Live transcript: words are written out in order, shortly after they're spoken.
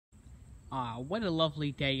Ah, what a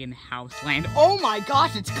lovely day in Houseland. Oh my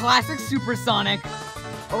gosh, it's Classic Supersonic!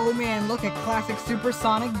 Oh man, look at Classic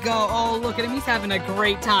Supersonic go. Oh, look at him, he's having a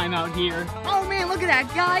great time out here. Oh man, look at that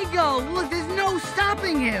guy go. Look, there's no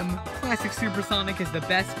stopping him. Classic Supersonic is the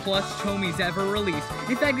best plush Tomy's ever released.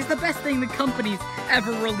 In fact, it's the best thing the company's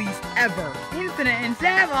ever released, ever. Infinite and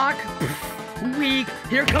Zavok. Weak.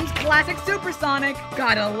 Here comes Classic Supersonic.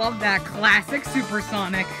 Gotta love that Classic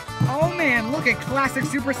Supersonic. Oh man, look at Classic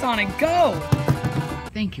Supersonic go!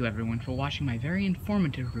 Thank you everyone for watching my very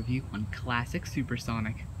informative review on Classic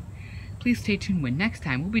Supersonic. Please stay tuned when next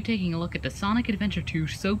time we'll be taking a look at the Sonic Adventure 2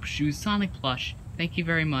 Soap Shoes Sonic Plush. Thank you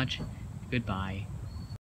very much. Goodbye.